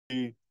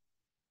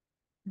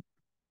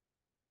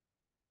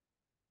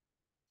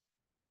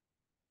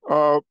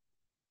Uh,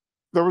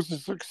 there was a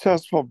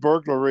successful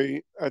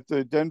burglary at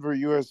the Denver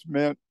U.S.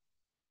 Mint.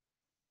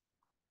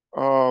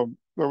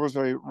 There was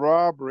a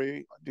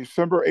robbery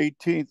December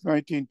 18th,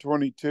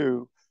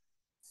 1922.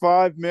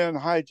 Five men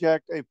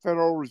hijacked a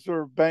Federal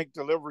Reserve Bank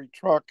delivery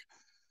truck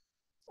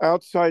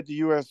outside the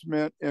U.S.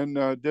 Mint in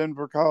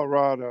Denver,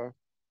 Colorado.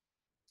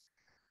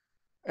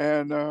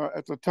 And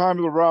at the time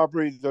of the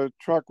robbery, the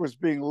truck was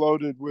being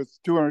loaded with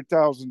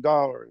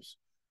 $200,000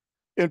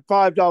 in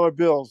 $5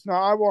 bills.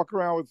 Now, I walk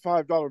around with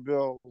 $5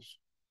 bills,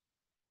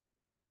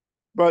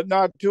 but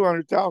not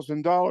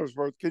 $200,000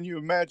 worth. Can you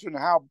imagine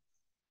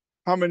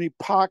how many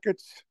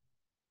pockets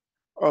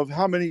of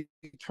how many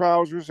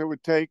trousers it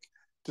would take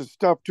to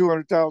stuff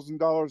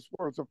 $200,000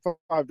 worth of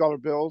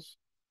 $5 bills?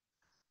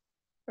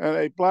 And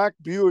a black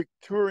Buick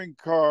touring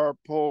car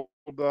pulled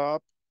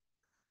up.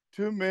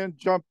 Two men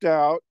jumped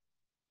out,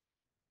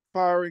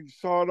 firing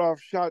sawed-off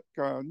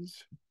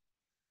shotguns.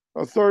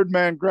 A third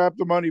man grabbed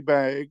the money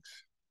bags.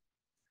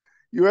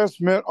 U.S.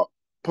 Mint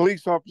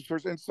police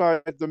officers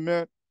inside the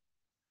Mint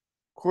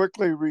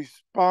quickly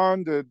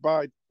responded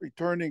by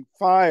returning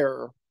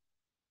fire.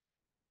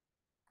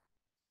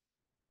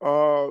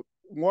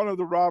 One of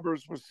the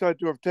robbers was said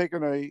to have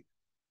taken a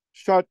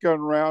shotgun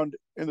round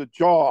in the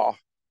jaw.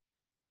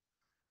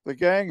 The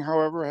gang,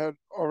 however, had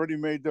already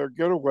made their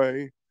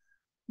getaway.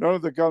 None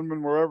of the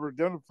gunmen were ever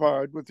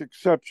identified, with the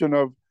exception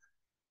of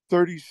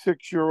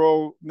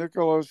 36-year-old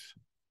Nicholas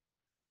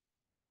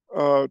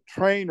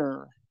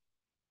Trainer,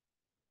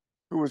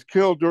 who was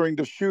killed during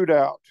the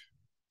shootout.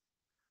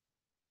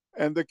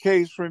 And the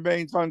case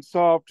remains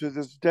unsolved to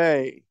this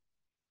day.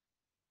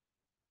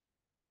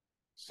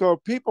 So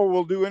people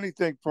will do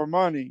anything for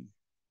money,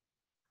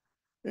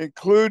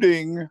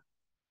 including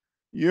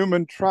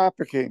human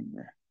trafficking,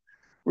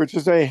 which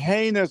is a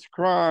heinous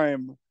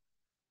crime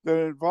that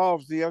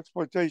involves the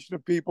exploitation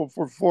of people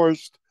for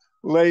forced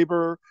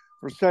labor,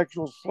 for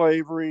sexual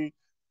slavery,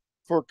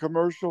 for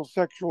commercial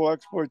sexual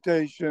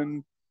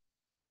exploitation.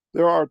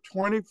 There are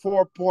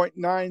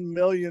 24.9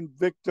 million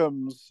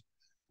victims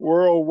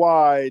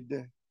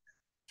worldwide,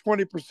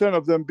 20%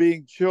 of them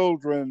being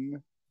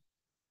children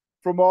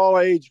from all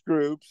age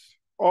groups,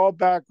 all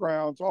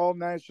backgrounds, all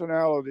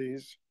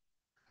nationalities,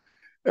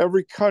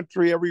 every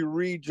country, every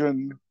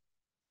region,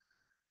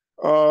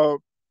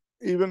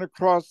 even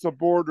across the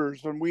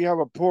borders. And we have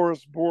a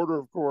porous border,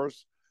 of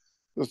course,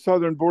 the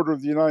southern border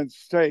of the United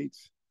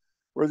States,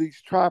 where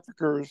these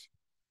traffickers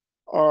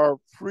are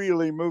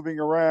freely moving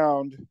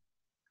around.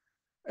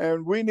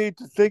 And we need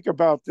to think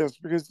about this,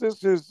 because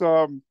this is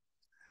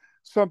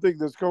something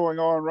that's going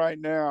on right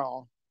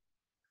now.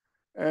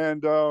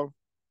 And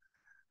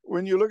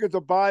when you look at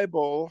the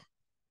Bible,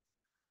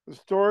 the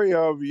story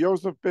of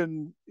Joseph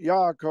ben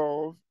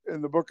Yaakov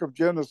in the book of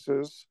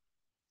Genesis,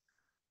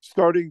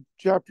 starting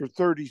chapter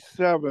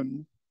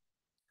 37,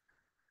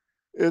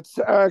 it's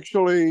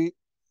actually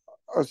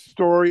a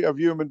story of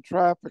human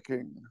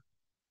trafficking.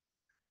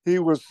 He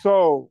was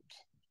sold.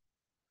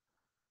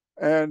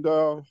 And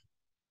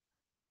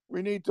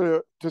we need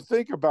to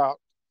think about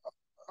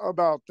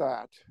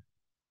that.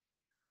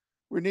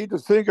 We need to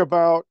think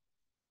about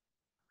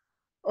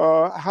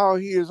how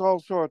he is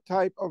also a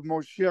type of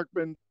Moshiach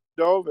ben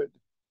David.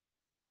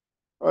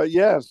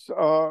 Yes,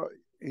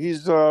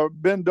 he's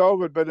ben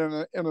David, but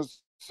in a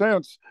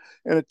sense,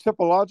 in a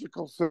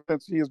typological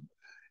sense, he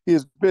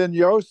has been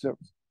Yosef.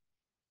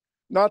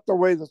 Not the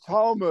way the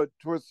Talmud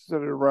twists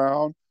it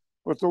around,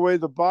 but the way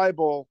the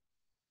Bible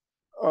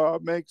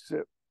makes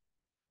it.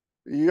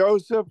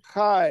 Yosef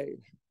Chai,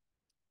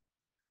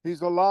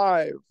 he's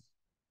alive.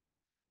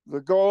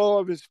 The goal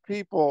of his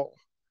people,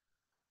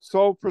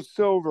 sold for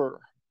silver,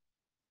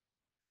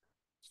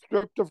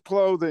 stripped of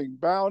clothing,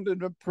 bound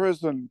and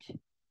imprisoned,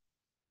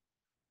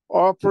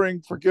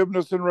 offering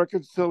forgiveness and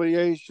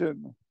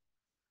reconciliation,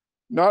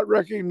 not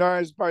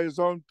recognized by his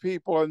own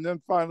people, and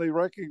then finally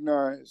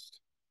recognized.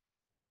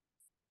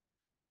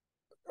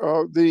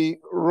 The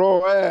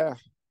Roeh,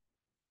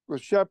 the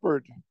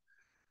shepherd,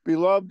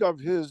 beloved of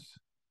his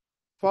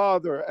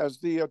father, as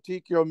the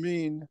Atik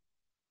Yomin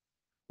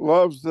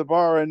loves the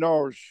Bar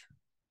Enosh,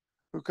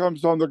 who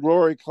comes on the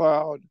glory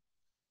cloud,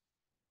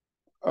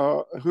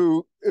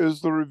 who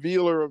is the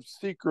revealer of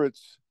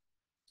secrets.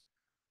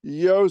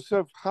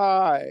 Yosef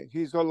Chai,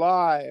 he's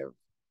alive.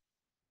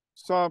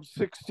 Psalm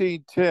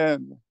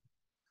 16:10.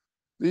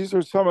 These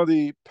are some of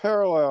the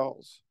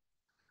parallels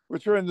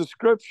which are in the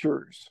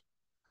scriptures,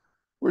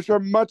 which are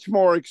much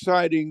more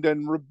exciting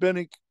than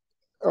rabbinic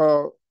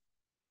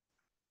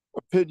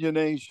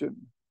opinionation.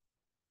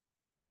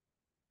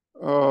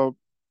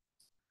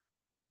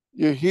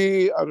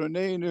 Yehi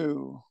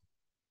Adonenu,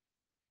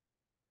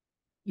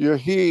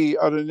 Yehi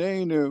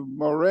Adonenu,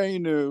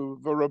 Morenu,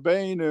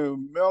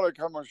 V'Rabbeinu, Melech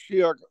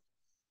HaMashiach,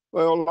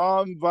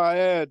 Leolam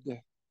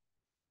Vaed.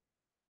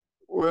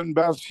 When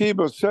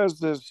Bathsheba says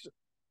this,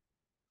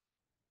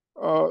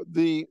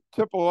 the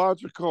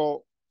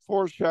typological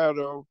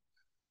foreshadow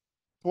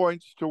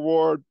points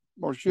toward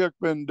Moshiach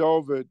ben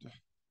David.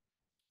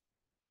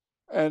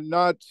 and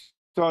not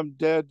some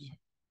dead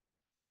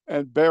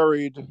and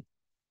buried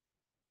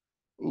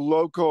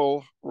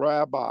local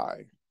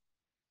rabbi.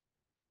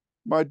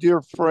 My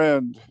dear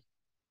friend,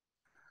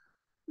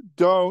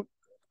 don't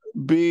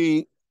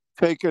be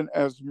taken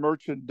as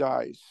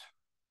merchandise.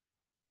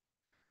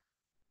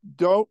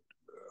 Don't,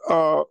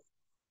 do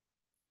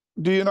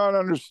you not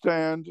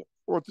understand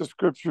what the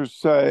scriptures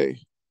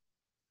say?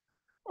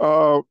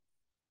 We're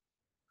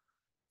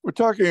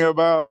talking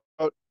about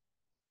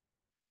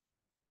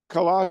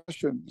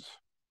Colossians.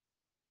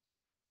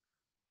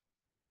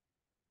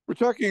 We're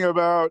talking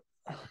about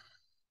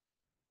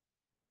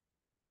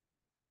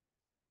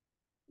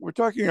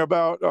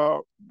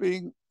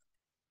being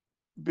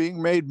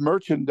made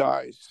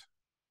merchandise.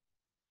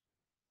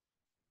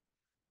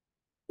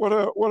 What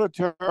a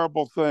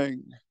terrible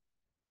thing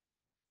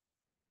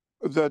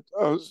that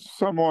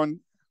someone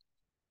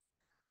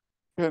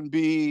can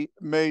be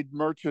made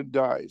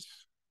merchandise,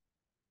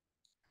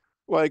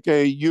 like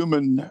a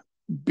human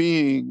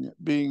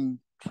being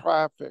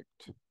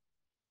trafficked.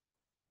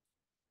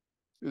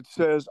 It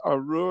says,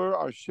 Arur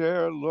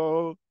asher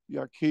lo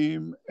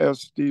yakim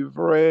es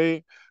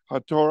divrei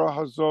haTorah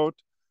hazot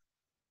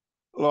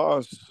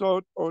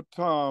la'asot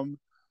otam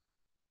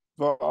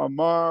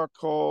va'amar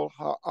kol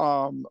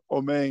ha'am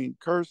omein.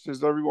 Cursed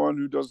is everyone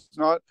who does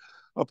not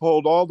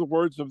uphold all the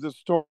words of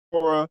this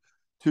Torah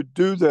to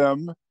do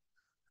them.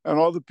 And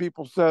all the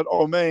people said,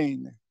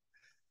 Omein.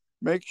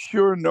 Make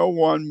sure no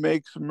one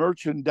makes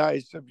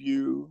merchandise of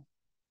you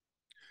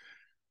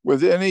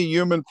with any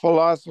human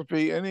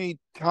philosophy, any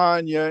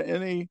Tanya,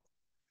 any.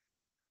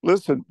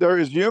 Listen, there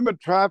is human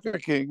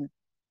trafficking.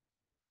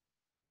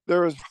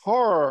 There is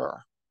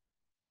horror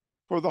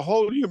for the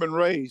whole human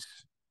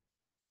race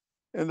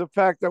in the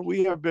fact that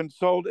we have been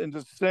sold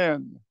into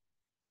sin.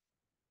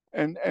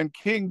 And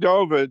King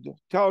David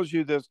tells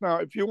you this. Now,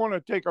 if you want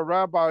to take a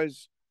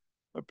rabbi's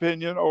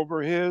opinion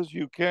over his,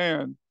 you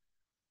can.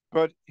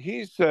 But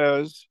he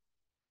says,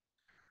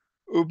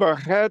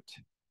 Ubachet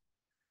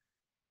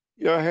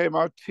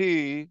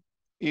Yahemati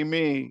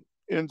imi.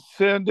 In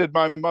sin did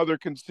my mother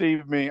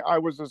conceive me. I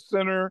was a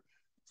sinner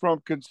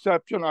from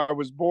conception. I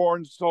was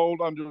born,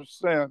 sold under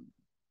sin.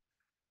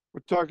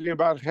 We're talking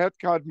about Het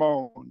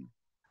Kadmon.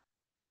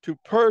 To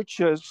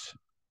purchase,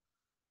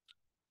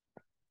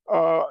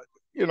 to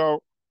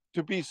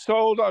be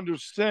sold under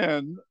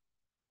sin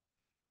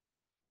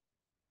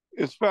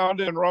is found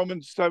in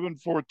Romans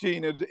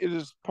 7:14. It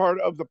is part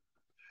of the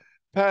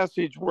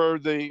passage where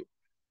the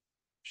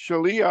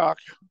Shaliach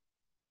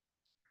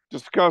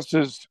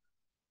discusses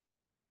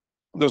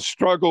the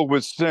struggle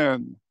with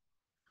sin.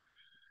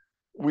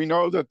 We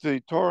know that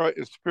the Torah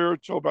is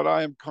spiritual, but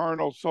I am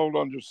carnal, sold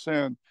under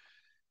sin.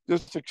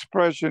 This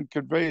expression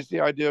conveys the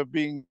idea of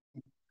being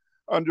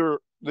under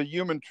the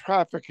human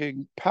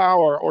trafficking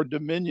power or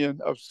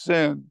dominion of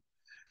sin,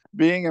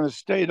 being in a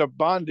state of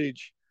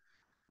bondage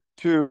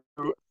to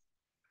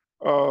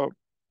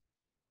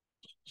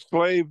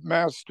slave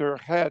master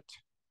Het,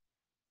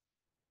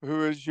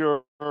 who is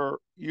your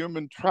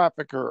human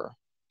trafficker,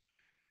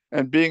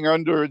 and being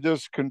under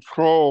this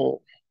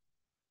control.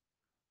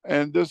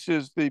 And this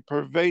is the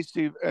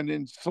pervasive and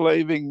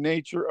enslaving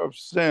nature of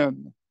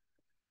sin.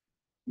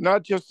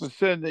 Not just the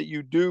sin that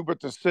you do, but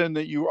the sin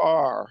that you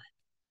are.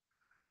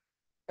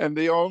 And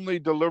the only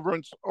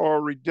deliverance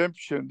or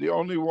redemption, the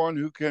only one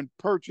who can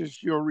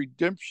purchase your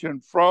redemption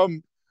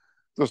from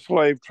the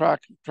slave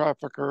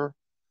trafficker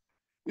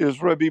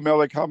is Rabbi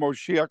Melech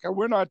HaMoshiach. And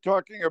we're not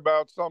talking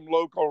about some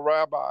local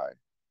rabbi.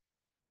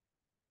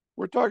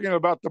 We're talking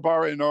about the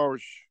Bar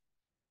Enosh.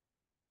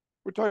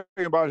 We're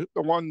talking about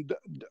the one,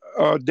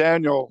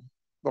 Daniel,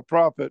 the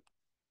prophet,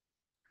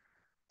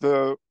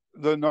 the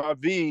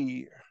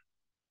Navi,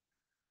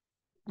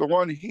 the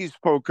one he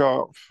spoke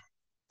of.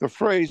 The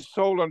phrase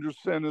soul under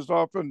sin is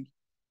often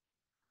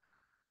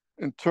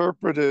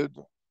interpreted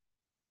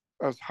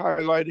as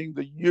highlighting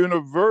the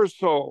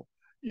universal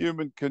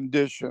human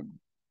condition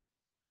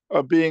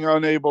of being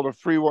unable to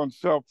free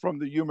oneself from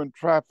the human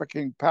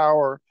trafficking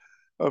power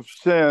of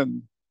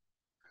sin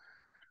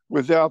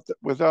without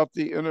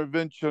the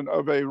intervention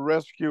of a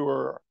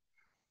rescuer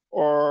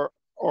or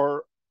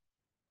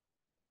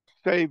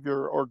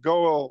savior or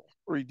goal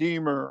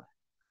redeemer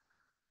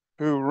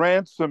who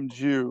ransoms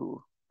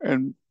you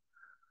and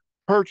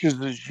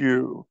purchases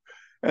you.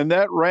 And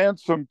that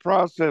ransom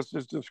process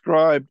is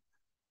described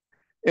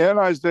in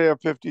Isaiah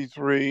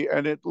 53,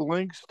 and it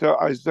links to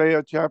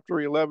Isaiah chapter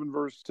 11,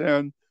 verse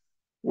 10,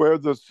 where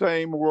the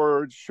same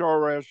words,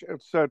 Shoresh,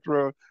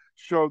 etc.,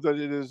 show that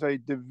it is a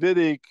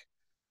Davidic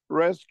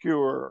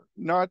rescuer,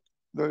 not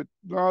the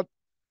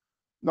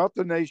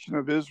nation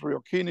of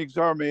Israel.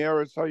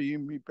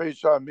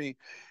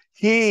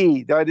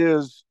 He, that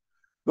is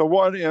the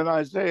one in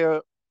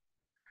Isaiah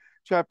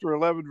chapter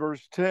 11,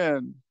 verse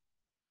 10,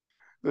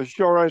 the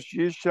Shoresh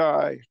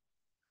Yishai,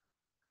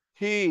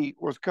 he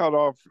was cut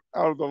off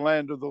out of the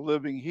land of the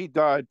living. He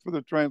died for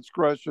the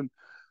transgression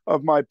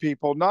of my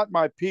people. Not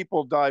my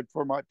people died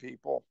for my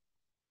people.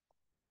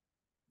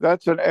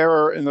 That's an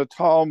error in the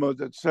Talmud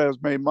that says,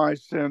 may my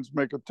sins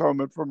make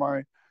atonement for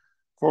my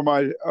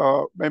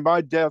may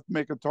my death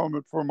make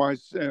atonement for my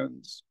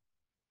sins.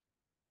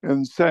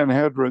 In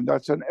Sanhedrin,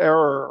 that's an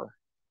error.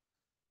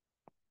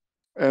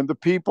 And the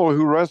people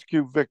who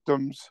rescue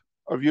victims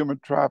of human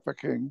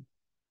trafficking,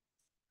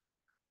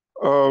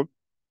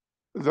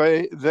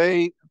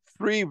 they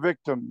free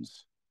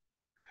victims.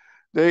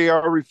 They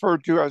are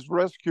referred to as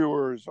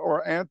rescuers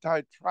or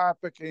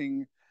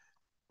anti-trafficking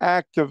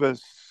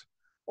activists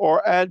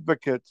or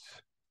advocates.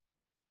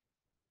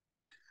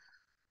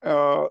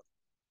 And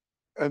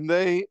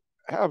they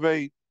have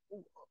a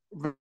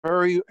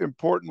very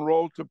important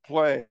role to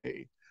play,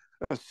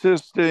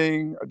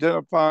 assisting,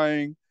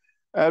 identifying,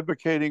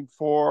 advocating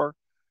for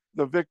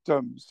the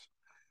victims.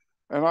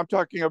 And I'm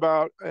talking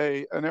about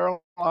an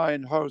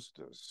airline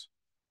hostess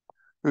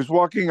who's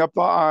walking up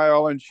the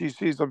aisle and she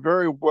sees a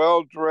very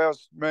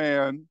well-dressed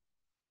man,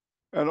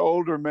 an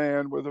older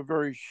man with a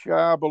very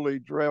shabbily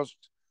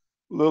dressed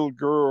little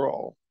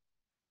girl.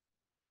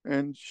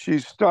 And she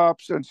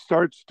stops and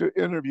starts to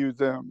interview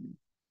them.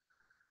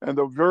 And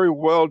the very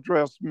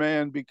well-dressed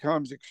man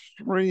becomes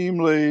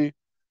extremely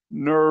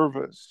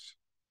nervous.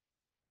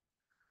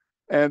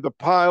 And the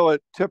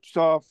pilot tips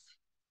off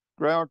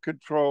ground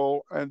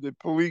control, and the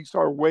police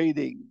are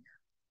waiting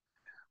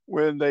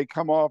when they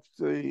come off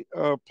the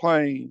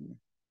plane.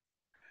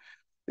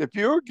 If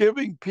you're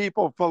giving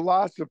people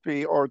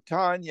philosophy or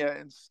Tanya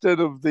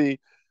instead of the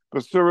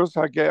Basuras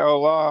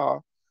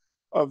HaGe'olah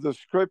of the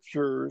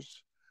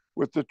scriptures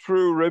with the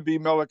true Rebbe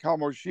Melech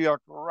HaMoshiach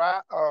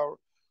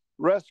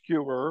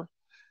rescuer,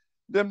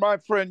 then my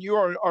friend, you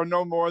are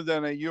no more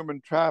than a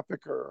human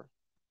trafficker.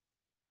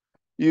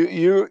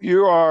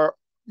 You are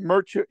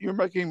you're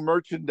making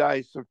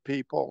merchandise of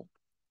people.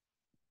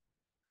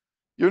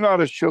 You're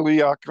not a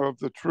shaliach of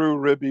the true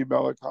Rebbe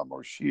Melech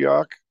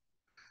HaMoshiach.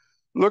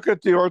 Look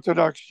at the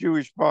Orthodox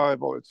Jewish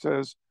Bible. It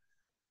says,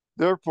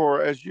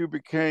 therefore, as you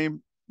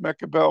became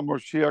Mekabel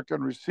Moshiach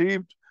and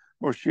received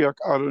Moshiach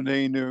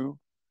Adonenu,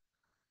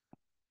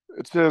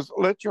 it says,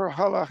 let your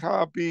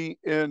halacha be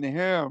in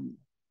him.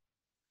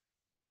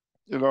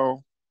 You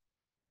know,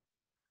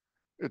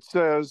 it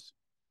says,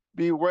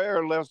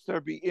 beware lest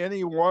there be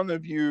any one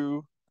of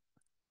you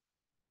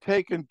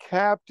taken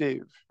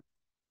captive,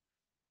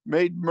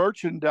 made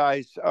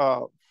merchandise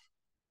of,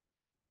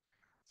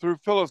 through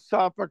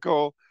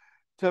philosophical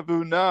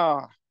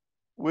tevunah,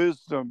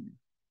 wisdom,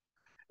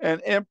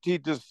 and empty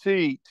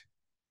deceit,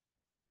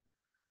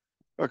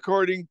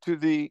 according to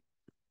the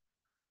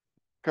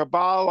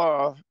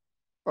Kabbalah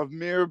of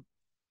mere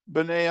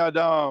Bnei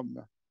Adam.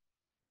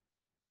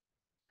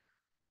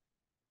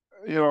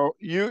 You know,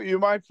 you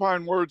might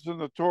find words in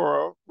the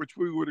Torah which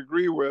we would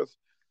agree with,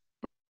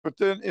 but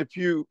then if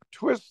you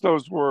twist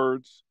those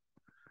words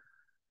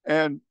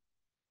and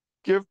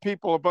give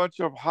people a bunch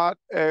of hot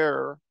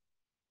air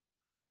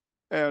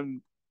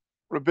and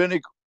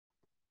rabbinic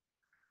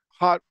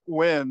hot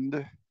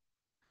wind,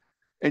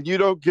 and you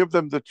don't give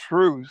them the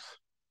truth,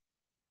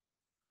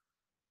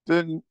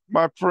 then,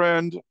 my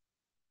friend,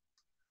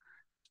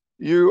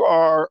 you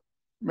are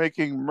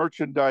making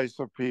merchandise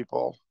of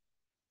people.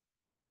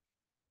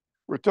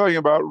 We're talking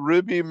about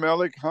Rebbe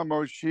Melech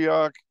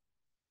HaMoshiach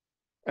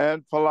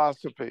and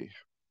philosophy.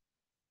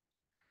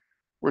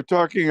 We're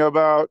talking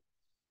about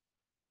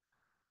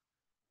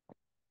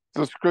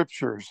the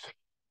scriptures.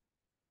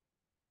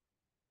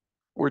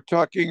 We're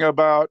talking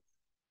about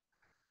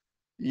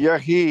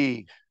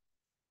Yahi.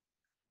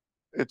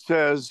 It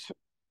says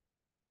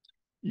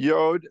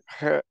Yod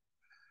Het,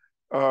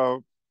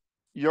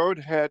 Yod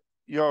Het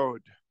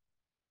Yod.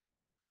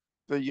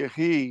 The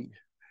Yahi.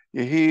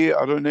 Yehi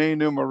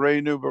Adonenu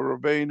Morenu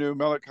V'Rabbeinu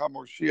Melech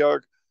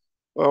HaMoshiach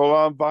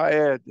Olam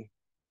Va'ed.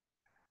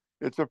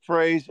 It's a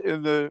phrase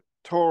in the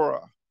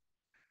Torah.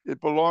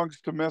 It belongs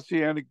to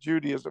Messianic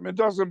Judaism. It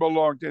doesn't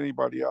belong to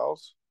anybody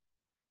else.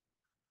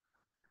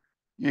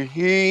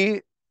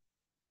 Yehi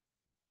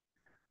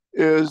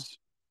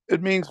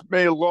it means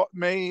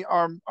may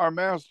our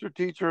master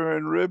teacher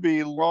and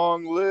Rebbe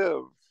long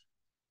live.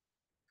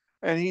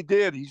 And he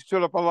did. He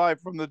stood up alive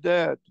from the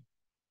dead.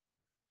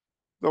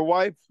 The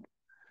wife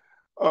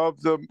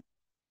of the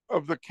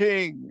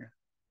king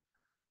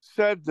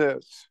said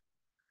this,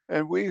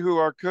 and we who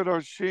are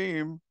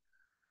Kedoshim,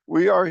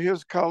 we are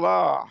his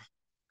Kala.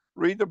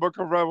 Read the book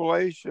of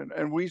Revelation,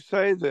 and we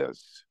say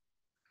this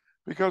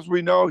because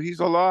we know he's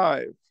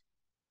alive.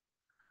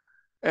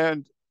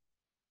 And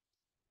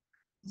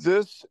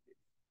this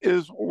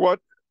is what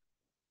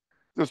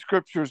the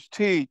scriptures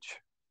teach.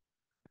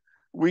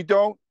 We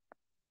don't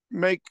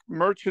make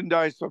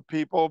merchandise of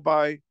people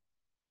by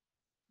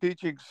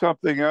teaching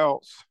something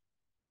else.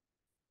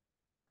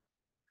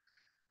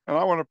 And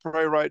I want to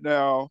pray right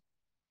now.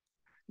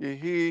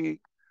 Yehi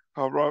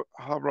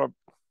Harabi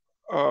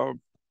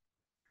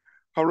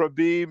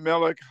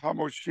Melech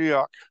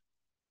HaMoshiach.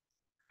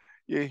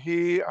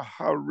 Yehi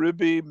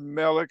Haribi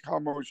Melech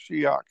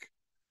HaMoshiach.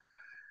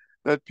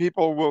 That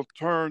people will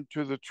turn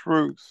to the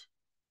truth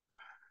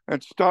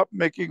and stop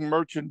making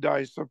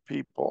merchandise of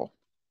people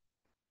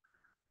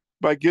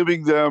by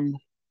giving them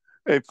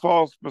a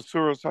false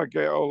Basuras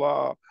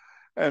HaGe'olah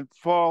and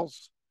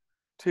false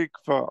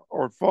tikva,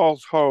 or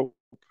false hope,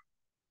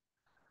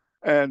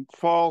 and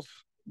false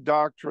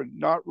doctrine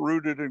not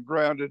rooted and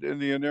grounded in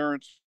the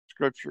inerrant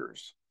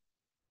scriptures.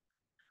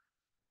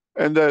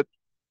 And that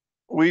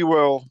we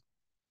will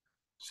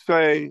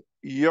say,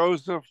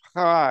 Yosef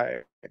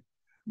Chai,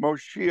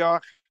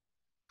 Moshiach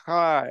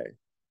Chai,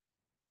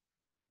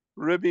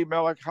 Ribi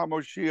Melech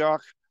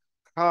HaMoshiach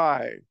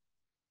Chai.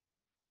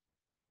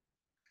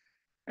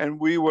 And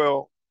we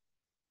will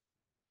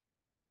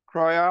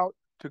cry out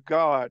to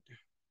God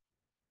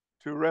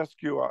to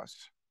rescue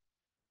us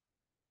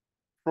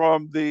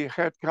from the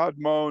Het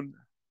Kadmon,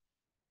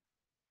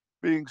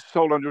 being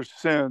sold under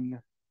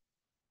sin,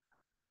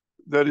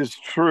 that is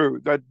true,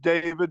 that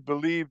David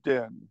believed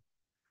in.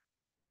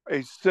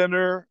 A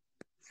sinner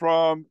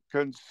from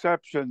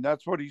conception.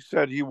 That's what he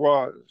said he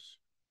was.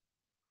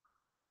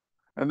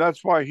 And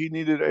that's why he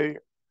needed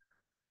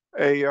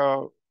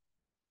a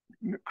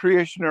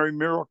creationary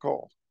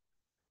miracle.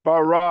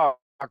 Bara,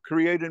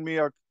 create in me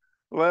a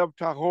lev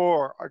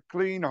tahor, a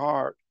clean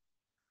heart,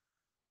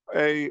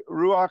 a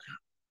ruach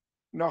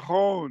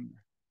nachon,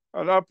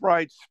 an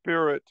upright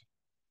spirit.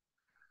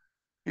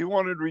 He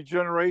wanted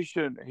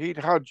regeneration. He'd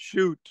had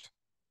shoot.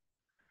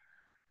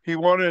 He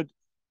wanted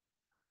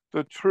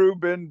the true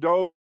Ben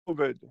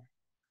David,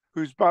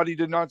 whose body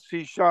did not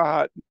see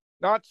Shahat,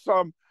 not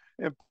some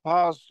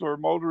impostor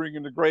moldering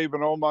in the grave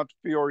in Old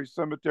Montefiore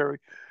Cemetery,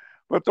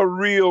 but the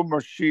real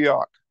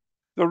Mashiach,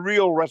 the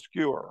real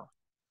rescuer,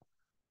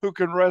 who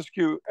can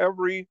rescue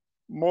every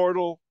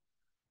mortal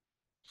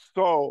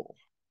soul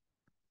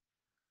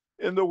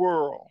in the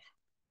world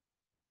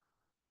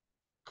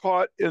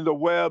caught in the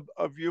web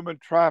of human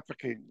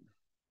trafficking,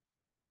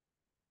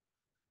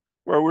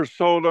 where we're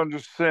sold under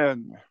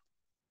sin,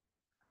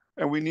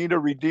 and we need a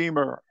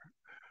redeemer,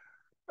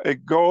 a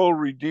gold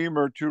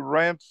redeemer to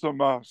ransom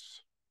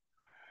us,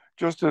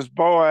 just as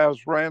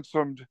Boaz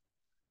ransomed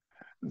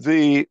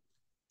the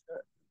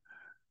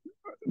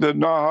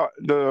young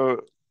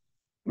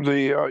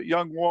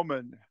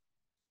woman,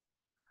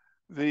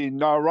 the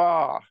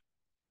Nara.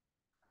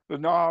 He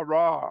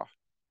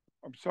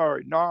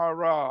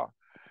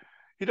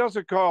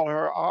doesn't call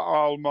her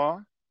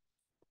Alma.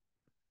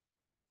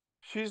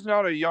 She's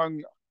not a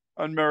young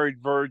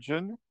unmarried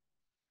virgin.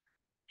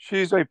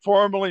 She's a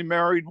formerly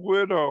married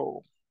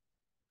widow.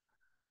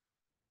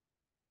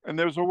 And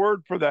there's a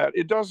word for that.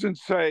 It doesn't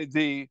say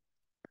the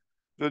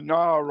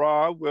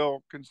Nara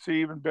will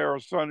conceive and bear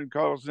a son and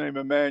call his name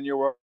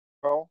Emmanuel.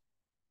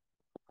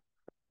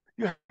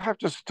 You have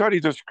to study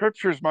the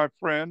scriptures, my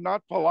friend,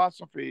 not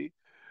philosophy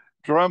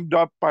drummed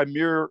up by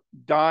mere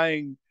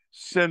dying,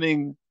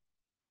 sinning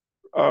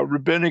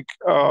rabbinic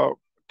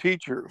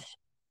teachers.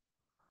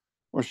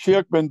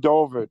 Moshiach ben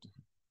David,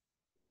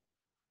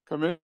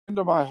 come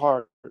into my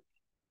heart,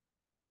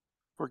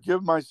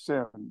 forgive my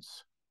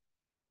sins,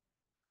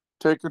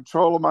 take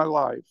control of my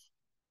life,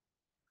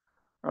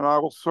 and I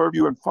will serve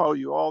you and follow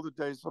you all the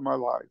days of my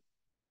life.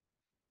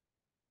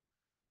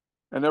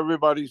 And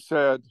everybody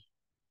said,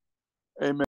 Amen.